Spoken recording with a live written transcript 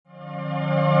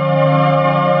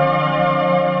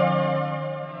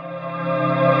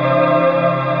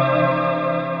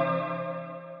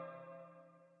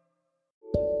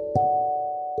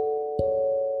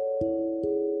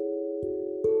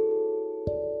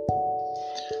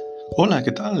Hola,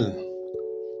 ¿qué tal?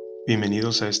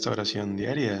 Bienvenidos a esta oración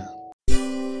diaria.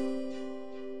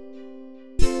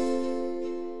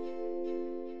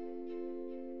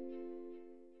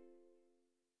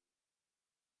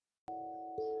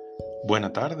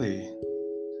 Buena tarde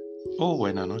o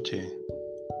buena noche.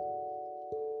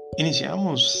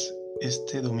 Iniciamos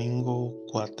este domingo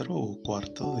 4 o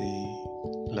cuarto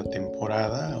de la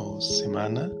temporada o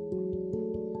semana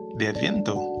de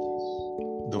Adviento.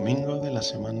 Domingo de la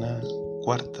semana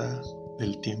cuarta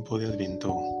del tiempo de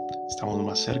Adviento. Estamos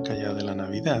más cerca ya de la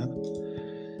Navidad.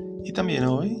 Y también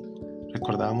hoy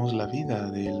recordamos la vida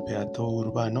del Beato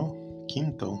Urbano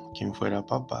V, quien fuera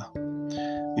papa.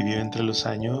 Vivió entre los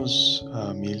años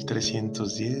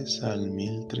 1310 al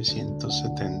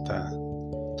 1370.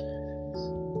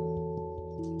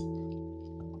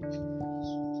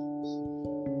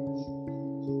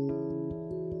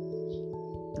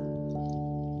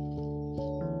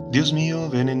 Dios mío,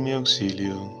 ven en mi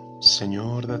auxilio.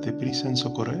 Señor, date prisa en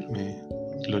socorrerme.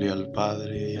 Gloria al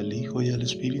Padre, y al Hijo, y al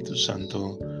Espíritu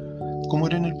Santo, como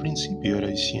era en el principio,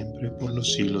 ahora y siempre, por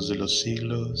los siglos de los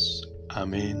siglos.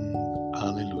 Amén.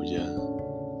 Aleluya.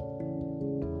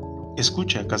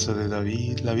 Escucha, casa de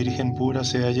David, la Virgen pura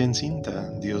se halla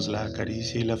encinta, Dios la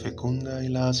acaricia y la fecunda y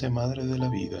la hace madre de la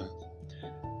vida.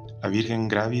 La Virgen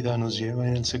grávida nos lleva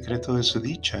en el secreto de su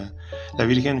dicha, la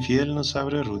Virgen fiel nos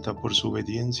abre ruta por su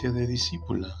obediencia de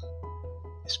discípula.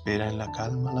 Espera en la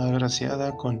calma la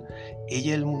agraciada, con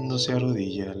ella el mundo se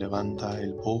arrodilla, levanta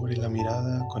el pobre la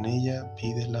mirada, con ella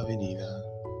pide la venida.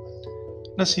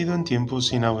 Nacido en tiempos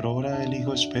sin aurora, el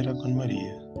Hijo espera con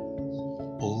María.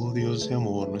 Oh Dios de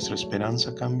amor, nuestra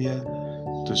esperanza cambia,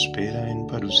 tu espera en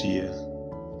parucía.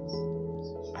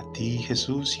 A ti,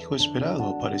 Jesús, Hijo esperado,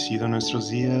 aparecido en nuestros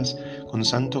días, con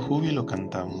santo júbilo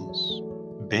cantamos.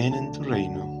 Ven en tu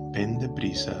reino, ven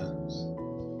deprisa.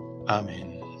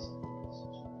 Amén.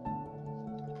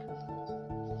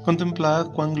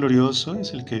 Contemplad cuán glorioso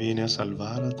es el que viene a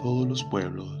salvar a todos los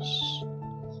pueblos.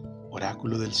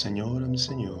 Oráculo del Señor a mi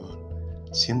Señor,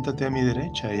 siéntate a mi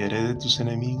derecha y haré de tus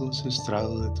enemigos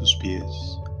estrado de tus pies.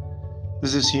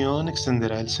 Desde Sión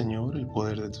extenderá el Señor el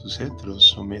poder de tus cetros,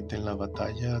 somete en la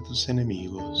batalla a tus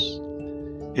enemigos.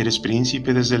 Eres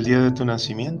príncipe desde el día de tu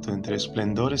nacimiento, entre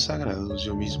esplendores sagrados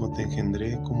yo mismo te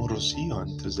engendré como rocío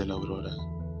antes de la aurora.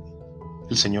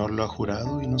 El Señor lo ha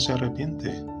jurado y no se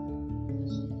arrepiente.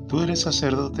 Tú eres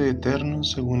sacerdote eterno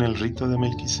según el rito de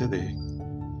Melquisedec.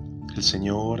 El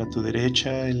Señor a tu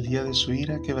derecha el día de su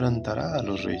ira quebrantará a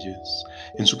los reyes.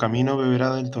 En su camino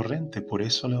beberá del torrente, por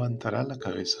eso levantará la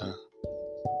cabeza.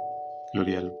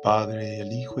 Gloria al Padre, y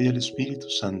al Hijo, y al Espíritu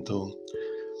Santo,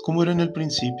 como era en el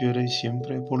principio, ahora y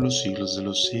siempre, por los siglos de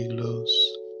los siglos.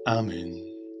 Amén.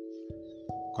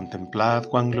 Contemplad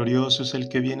cuán glorioso es el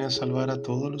que viene a salvar a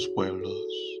todos los pueblos.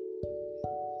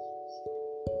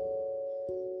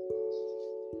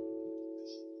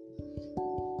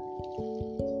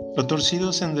 Lo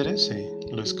torcido se enderece,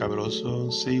 lo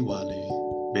escabroso se iguale.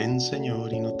 Ven,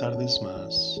 Señor, y no tardes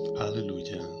más.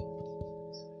 Aleluya.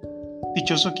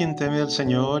 Dichoso quien teme al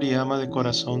Señor y ama de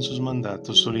corazón sus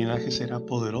mandatos, su linaje será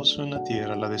poderoso en la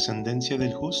tierra, la descendencia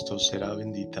del justo será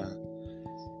bendita.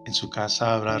 En su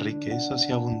casa habrá riquezas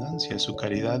y abundancia, su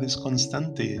caridad es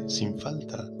constante, sin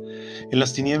falta. En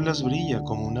las tinieblas brilla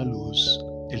como una luz,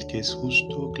 el que es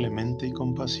justo, clemente y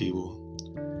compasivo.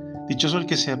 Dichoso el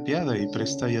que se apiada y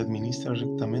presta y administra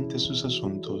rectamente sus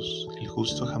asuntos, el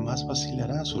justo jamás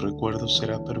vacilará, su recuerdo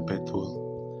será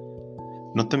perpetuo.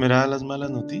 No temerá las malas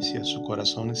noticias, su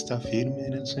corazón está firme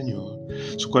en el Señor.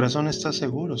 Su corazón está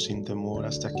seguro sin temor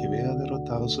hasta que vea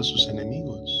derrotados a sus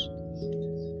enemigos.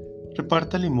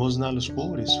 Reparta limosna a los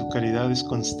pobres, su caridad es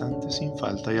constante sin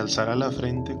falta y alzará la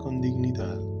frente con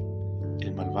dignidad.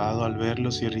 El malvado al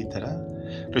verlos se irritará,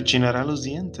 rechinará los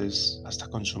dientes hasta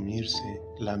consumirse,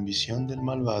 la ambición del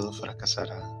malvado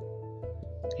fracasará.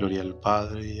 Gloria al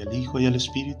Padre, y al Hijo, y al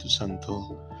Espíritu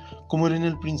Santo, como era en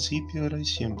el principio, ahora y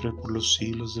siempre, por los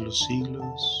siglos de los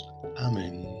siglos.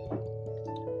 Amén.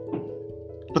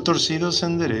 Lo torcido se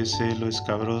enderece, lo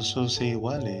escabroso se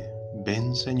iguale.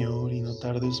 Ven, Señor, y no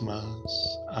tardes más.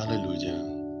 Aleluya.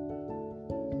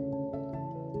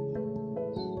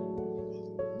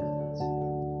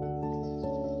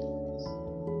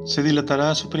 Se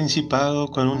dilatará su principado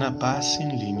con una paz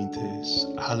sin límites.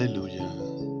 Aleluya.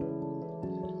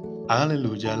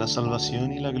 Aleluya, la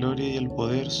salvación y la gloria y el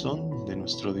poder son de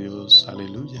nuestro Dios.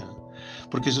 Aleluya.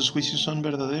 Porque sus juicios son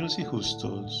verdaderos y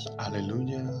justos.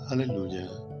 Aleluya, aleluya.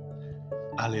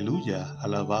 Aleluya,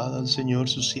 alabad al Señor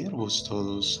sus siervos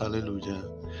todos. Aleluya.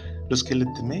 Los que le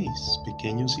teméis,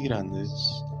 pequeños y grandes.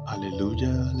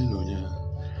 Aleluya, aleluya.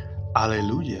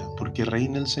 Aleluya, porque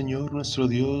reina el Señor nuestro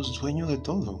Dios, dueño de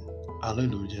todo.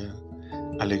 Aleluya.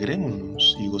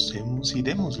 Alegrémonos y gocemos y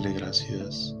démosle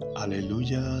gracias.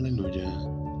 Aleluya, aleluya.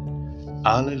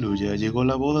 Aleluya, llegó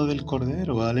la boda del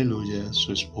Cordero. Aleluya,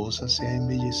 su esposa se ha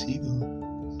embellecido.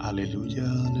 Aleluya,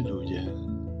 aleluya.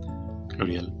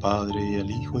 Gloria al Padre, y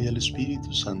al Hijo, y al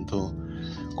Espíritu Santo,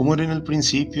 como era en el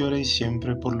principio, ahora y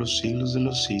siempre, por los siglos de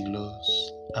los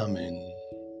siglos. Amén.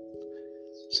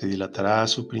 Se dilatará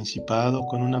su principado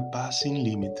con una paz sin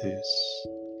límites.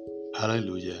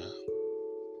 Aleluya.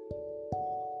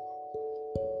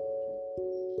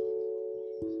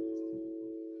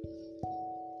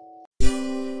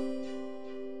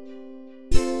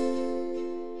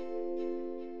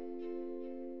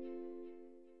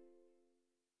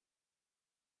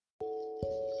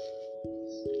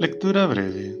 Lectura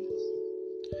breve.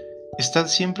 Estad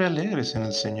siempre alegres en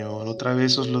el Señor, otra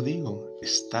vez os lo digo,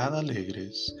 estad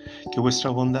alegres, que vuestra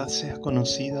bondad sea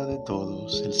conocida de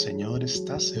todos, el Señor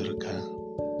está cerca.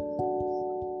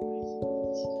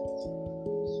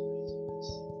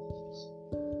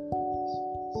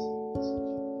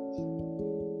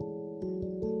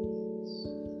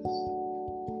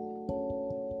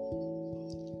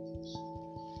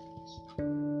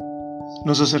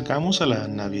 Nos acercamos a la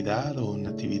Navidad o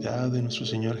Natividad de nuestro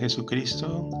Señor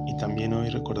Jesucristo y también hoy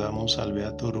recordamos al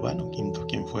Beato Urbano V,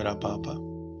 quien fuera Papa.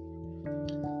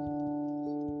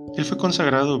 Él fue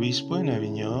consagrado obispo en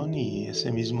Aviñón y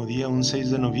ese mismo día, un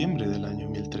 6 de noviembre del año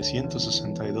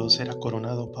 1362, era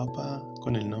coronado Papa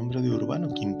con el nombre de Urbano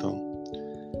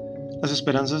V. Las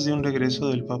esperanzas de un regreso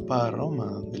del Papa a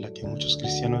Roma, de la que muchos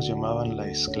cristianos llamaban la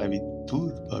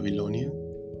esclavitud babilonia,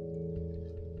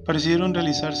 parecieron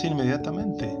realizarse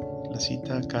inmediatamente. La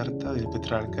cita carta del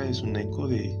Petrarca es un eco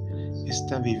de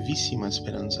esta vivísima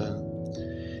esperanza.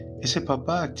 Ese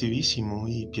papa activísimo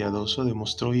y piadoso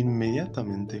demostró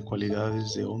inmediatamente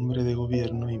cualidades de hombre de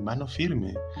gobierno y mano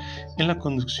firme en la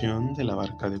conducción de la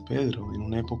barca de Pedro, en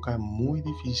una época muy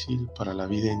difícil para la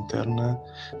vida interna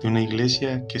de una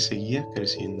iglesia que seguía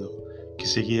creciendo, que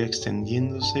seguía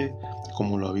extendiéndose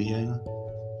como lo había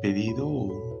pedido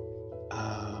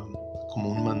como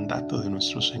un mandato de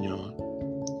nuestro Señor.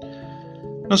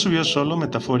 No subió solo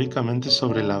metafóricamente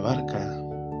sobre la barca.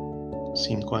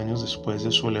 5 años después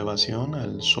de su elevación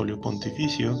al solio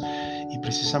pontificio, y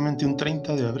precisamente un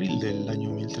 30 de abril del año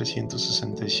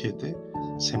 1367,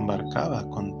 se embarcaba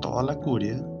con toda la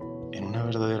curia en una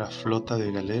verdadera flota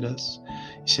de galeras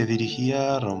y se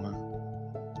dirigía a Roma.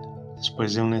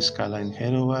 Después de una escala en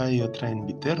Génova y otra en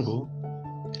Viterbo,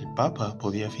 el Papa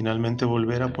podía finalmente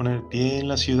volver a poner pie en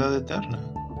la ciudad eterna.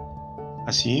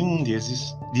 Así, un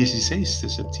 16 de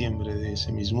septiembre de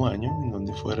ese mismo año, en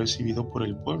donde fue recibido por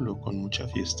el pueblo con mucha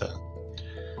fiesta.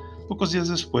 Pocos días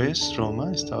después,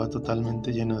 Roma estaba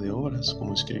totalmente llena de obras,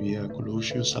 como escribía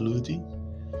Coluccio Saluti.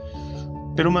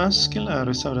 Pero más que la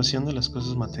restauración de las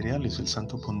cosas materiales, el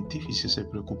Santo Pontífice se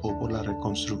preocupó por la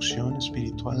reconstrucción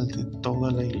espiritual de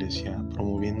toda la Iglesia,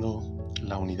 promoviendo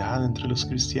la unidad entre los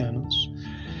cristianos,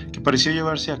 que pareció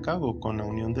llevarse a cabo con la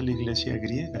unión de la Iglesia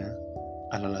griega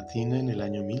a la latina en el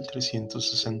año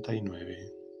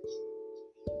 1369.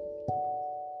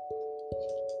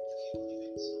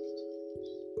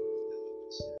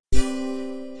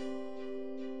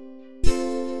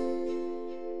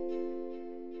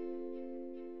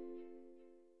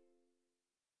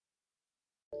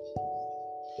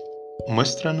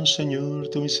 Muéstranos, Señor,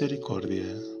 tu misericordia.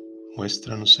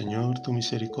 Muéstranos, Señor, tu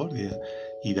misericordia,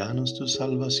 y danos tu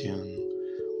salvación.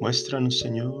 Muéstranos,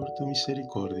 Señor, tu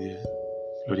misericordia.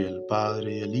 Gloria al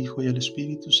Padre, y al Hijo, y al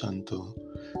Espíritu Santo.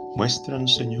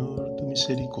 Muéstranos, Señor, tu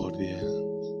misericordia.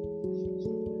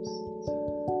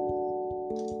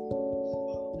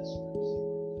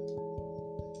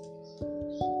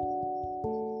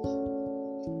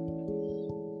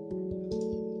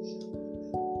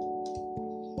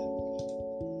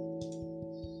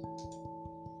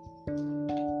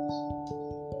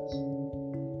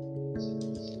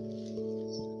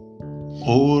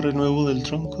 Oh renuevo del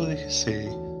tronco de Jesé,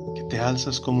 que te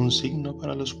alzas como un signo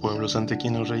para los pueblos, ante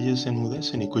quien los reyes se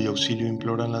enmudecen y cuyo auxilio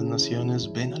imploran las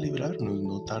naciones, ven a librarnos,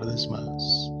 no tardes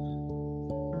más.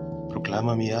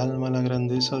 Proclama mi alma la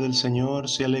grandeza del Señor,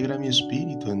 se alegra mi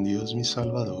espíritu en Dios mi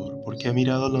Salvador, porque ha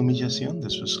mirado la humillación de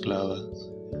su esclava.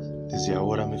 Desde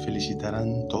ahora me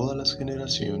felicitarán todas las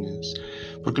generaciones,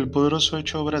 porque el poderoso ha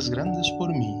hecho obras grandes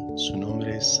por mí. Su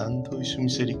nombre es santo y su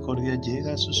misericordia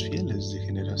llega a sus fieles de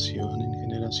generación en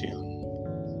generación.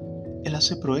 Él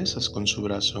hace proezas con su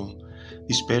brazo,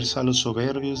 dispersa a los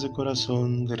soberbios de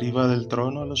corazón, derriba del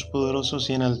trono a los poderosos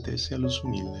y enaltece a los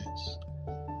humildes.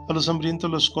 A los hambrientos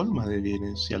los colma de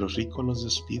bienes y a los ricos los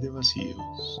despide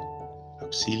vacíos.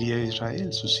 auxilia a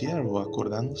Israel, su siervo,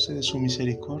 acordándose de su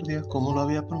misericordia como lo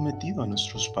había prometido a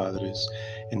nuestros padres,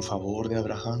 en favor de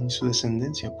Abraham y su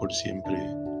descendencia por siempre.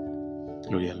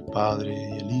 Gloria al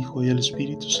Padre, y al Hijo, y al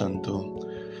Espíritu Santo,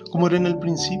 como era en el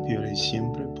principio, ahora y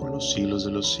siempre, por los siglos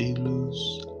de los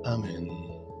siglos. Amén.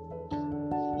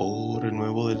 Oh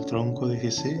renuevo del tronco de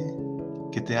Jesé,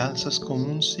 que te alzas como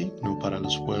un signo para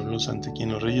los pueblos, ante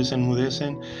quien los reyes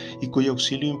enmudecen y cuyo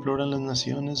auxilio imploran las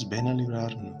naciones, ven a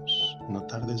librarnos, no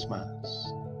tardes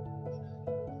más.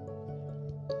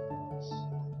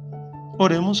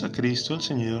 Oremos a Cristo el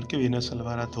Señor, que viene a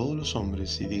salvar a todos los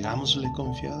hombres, y digámosle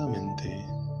confiadamente: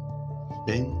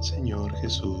 ven, Señor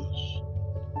Jesús.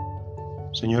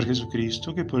 Señor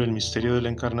Jesucristo, que por el misterio de la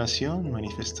encarnación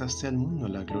manifestaste al mundo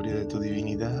la gloria de tu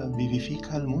divinidad,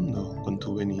 vivifica al mundo con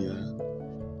tu venida.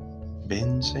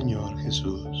 Ven, Señor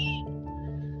Jesús.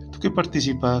 Tú que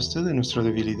participaste de nuestra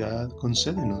debilidad,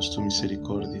 concédenos tu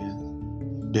misericordia.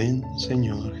 Ven,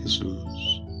 Señor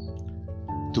Jesús.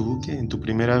 Tú que en tu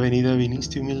primera venida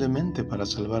viniste humildemente para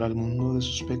salvar al mundo de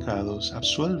sus pecados,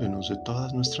 absuélvenos de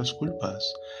todas nuestras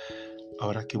culpas,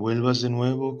 ahora que vuelvas de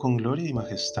nuevo con gloria y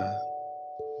majestad.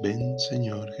 Ven,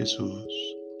 Señor Jesús.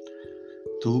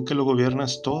 Tú que lo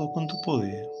gobiernas todo con tu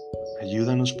poder,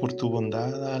 ayúdanos por tu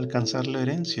bondad a alcanzar la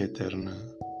herencia eterna.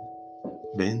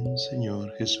 Ven,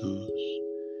 Señor Jesús.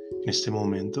 En este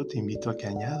momento te invito a que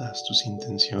añadas tus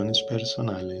intenciones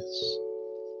personales.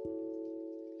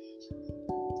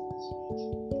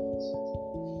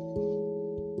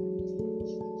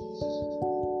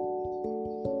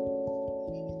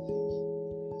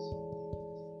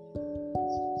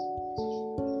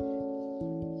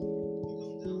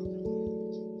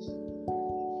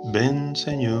 Ven,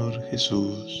 Señor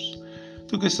Jesús.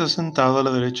 Tú que estás sentado a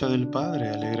la derecha del Padre,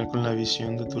 alegra con la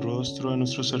visión de tu rostro a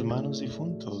nuestros hermanos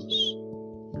difuntos.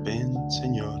 Ven,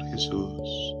 Señor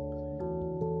Jesús.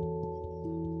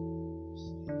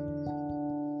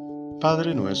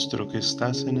 Padre nuestro que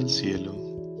estás en el cielo,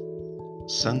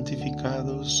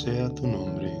 santificado sea tu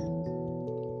nombre.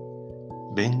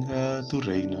 Venga tu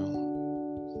reino.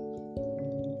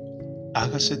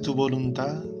 Hágase tu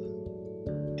voluntad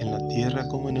en la tierra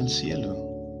como en el cielo.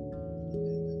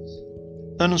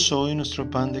 Danos hoy nuestro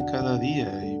pan de cada día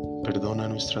y perdona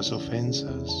nuestras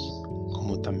ofensas,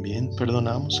 como también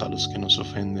perdonamos a los que nos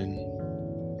ofenden.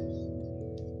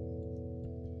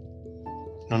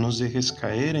 No nos dejes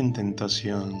caer en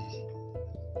tentación.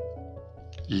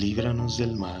 Líbranos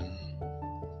del mal.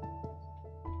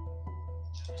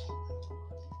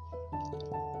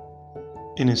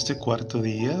 En este cuarto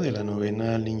día de la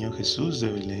novena al Niño Jesús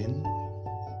de Belén,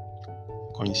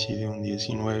 coincide un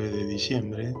 19 de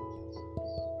diciembre,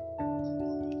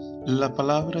 la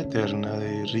palabra eterna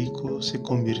de rico se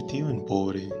convirtió en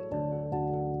pobre.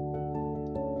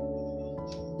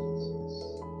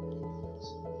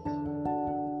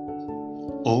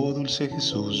 Oh dulce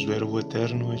Jesús, Verbo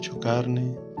eterno hecho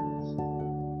carne,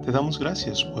 te damos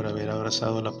gracias por haber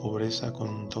abrazado la pobreza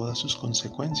con todas sus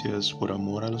consecuencias por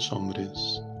amor a los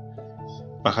hombres.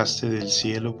 Bajaste del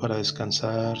cielo para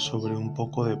descansar sobre un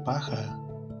poco de paja.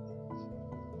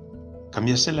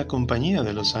 Cambiaste la compañía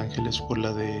de los ángeles por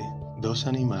la de 2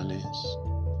 animales.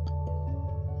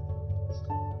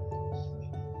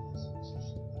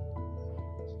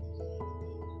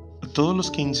 A todos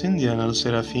los que incendian a los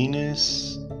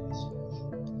serafines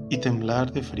y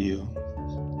temblar de frío.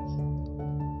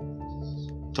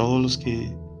 Todos los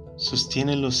que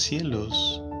sostienen los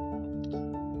cielos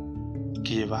y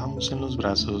que llevamos en los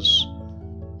brazos.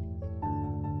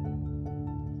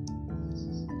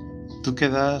 Tú que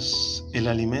das el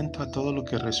alimento a todo lo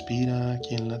que respira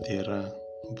aquí en la tierra.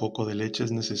 Un poco de leche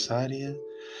es necesaria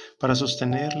para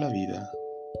sostener la vida.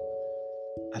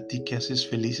 A ti que haces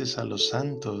felices a los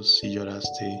santos y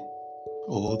lloraste,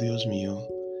 oh Dios mío,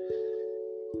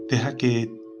 deja que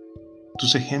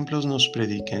tus ejemplos nos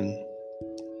prediquen,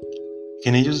 que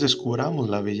en ellos descubramos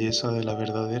la belleza de la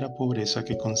verdadera pobreza,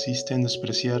 que consiste en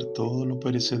despreciar todo lo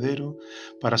perecedero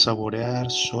para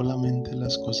saborear solamente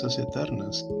las cosas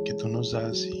eternas que tú nos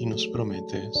das y nos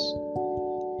prometes.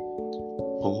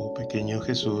 Oh pequeño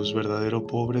Jesús, verdadero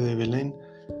pobre de Belén,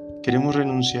 queremos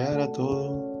renunciar a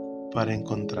todo para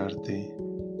encontrarte,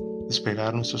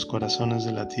 despegar nuestros corazones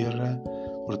de la tierra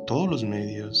por todos los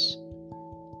medios.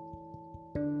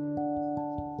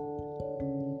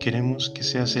 Queremos que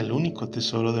seas el único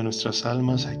tesoro de nuestras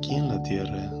almas aquí en la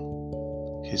tierra.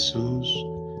 Jesús,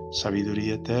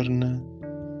 sabiduría eterna,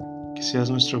 que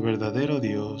seas nuestro verdadero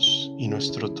Dios y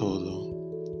nuestro todo.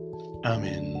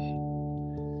 Amén.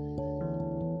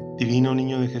 Divino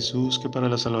Niño de Jesús, que para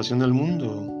la salvación del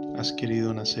mundo Has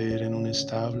querido nacer en un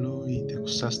establo y te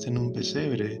acostaste en un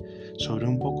pesebre sobre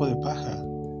un poco de paja.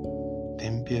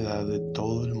 Ten piedad de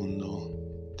todo el mundo.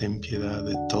 Ten piedad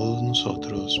de todos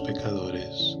nosotros,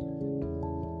 pecadores.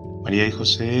 María y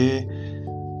José,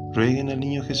 rueguen al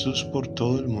niño Jesús por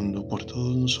todo el mundo, por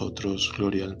todos nosotros.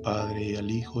 Gloria al Padre, y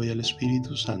al Hijo, y al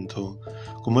Espíritu Santo,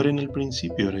 como era en el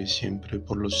principio, ahora y siempre,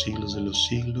 por los siglos de los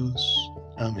siglos.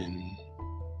 Amén.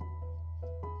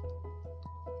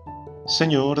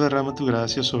 Señor, derrama tu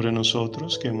gracia sobre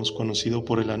nosotros, que hemos conocido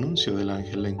por el anuncio del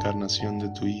ángel la encarnación de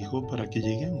tu Hijo, para que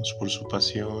lleguemos por su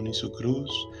pasión y su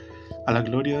cruz a la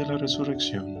gloria de la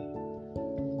resurrección.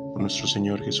 Por nuestro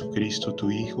Señor Jesucristo,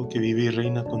 tu Hijo, que vive y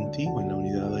reina contigo en la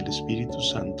unidad del Espíritu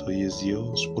Santo y es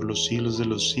Dios por los siglos de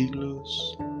los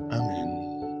siglos.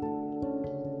 Amén.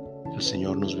 El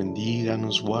Señor nos bendiga,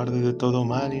 nos guarde de todo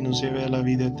mal y nos lleve a la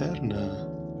vida eterna.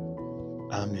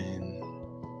 Amén.